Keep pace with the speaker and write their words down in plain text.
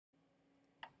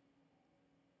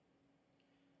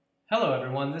Hello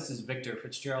everyone, this is Victor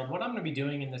Fitzgerald. What I'm going to be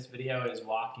doing in this video is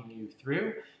walking you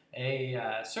through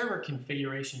a server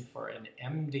configuration for an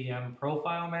MDM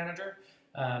profile manager.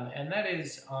 And that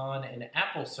is on an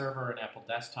Apple server, an Apple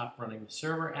desktop running the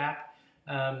server app.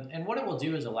 And what it will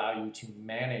do is allow you to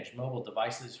manage mobile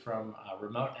devices from a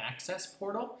remote access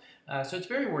portal. So it's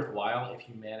very worthwhile if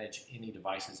you manage any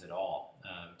devices at all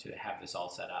to have this all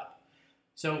set up.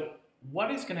 So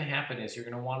what is going to happen is you're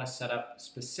going to want to set up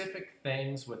specific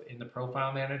things within the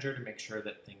profile manager to make sure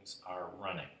that things are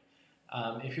running.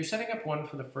 If you're setting up one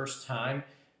for the first time,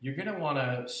 you're going to want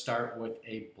to start with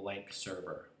a blank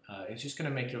server. It's just going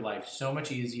to make your life so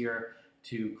much easier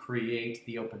to create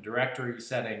the Open Directory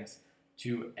settings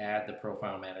to add the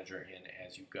profile manager in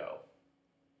as you go.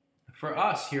 For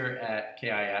us here at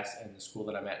KIS and the school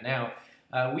that I'm at now,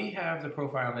 we have the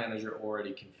profile manager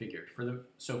already configured.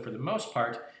 So for the most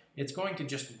part, it's going to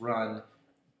just run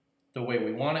the way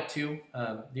we want it to.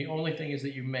 The only thing is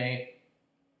that you may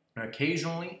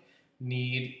occasionally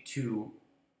need to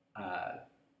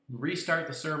restart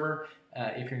the server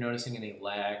if you're noticing any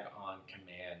lag on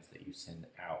commands that you send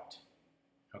out.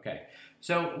 Okay,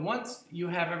 so once you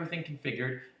have everything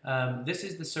configured, this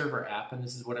is the server app and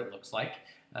this is what it looks like.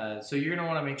 So you're going to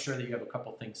want to make sure that you have a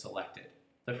couple things selected.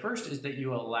 The first is that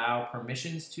you allow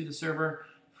permissions to the server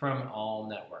from all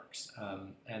networks.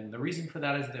 And the reason for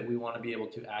that is that we want to be able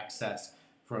to access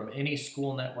from any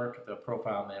school network the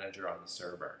profile manager on the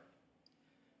server.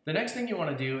 The next thing you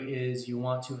want to do is you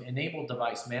want to enable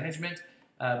device management,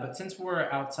 but since we're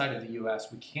outside of the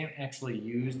US, we can't actually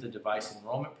use the device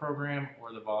enrollment program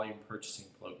or the volume purchasing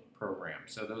program,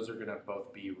 so those are going to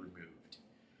both be removed.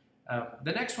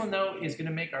 The next one, though, is going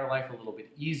to make our life a little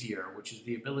bit easier, which is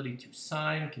the ability to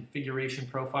sign configuration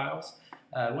profiles.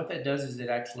 What that does is it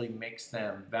actually makes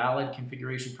them valid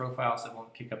configuration profiles that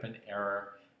won't kick up an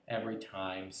error every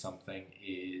time something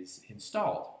is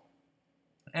installed.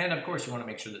 And of course, you want to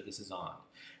make sure that this is on.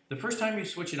 The first time you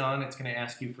switch it on, it's going to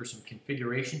ask you for some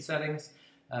configuration settings.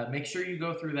 Make sure you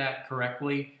go through that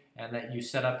correctly and that you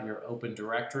set up your Open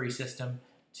Directory system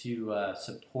to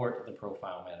support the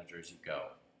profile manager as you go.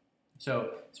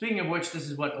 So speaking of which, this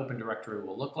is what Open Directory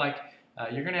will look like.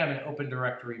 You're going to have an Open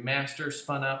Directory master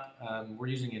spun up. We're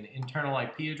using an internal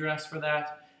IP address for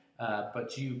that,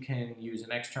 but you can use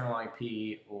an external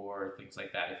IP or things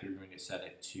like that if you're going to set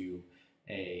it to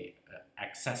a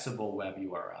accessible web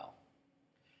URL.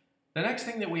 The next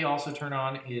thing that we also turn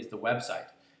on is the website,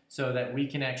 so that we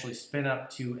can actually spin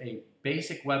up to a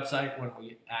basic website when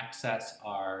we access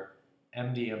our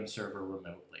MDM server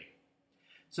remotely.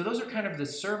 So those are kind of the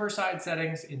server-side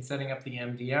settings in setting up the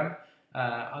MDM.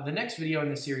 The next video in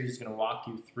this series is going to walk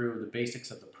you through the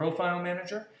basics of the profile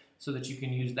manager so that you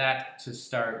can use that to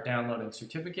start downloading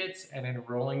certificates and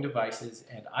enrolling devices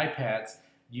and iPads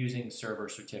using server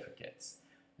certificates.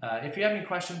 If you have any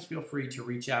questions, feel free to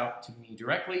reach out to me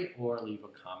directly or leave a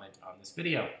comment on this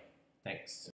video. Thanks.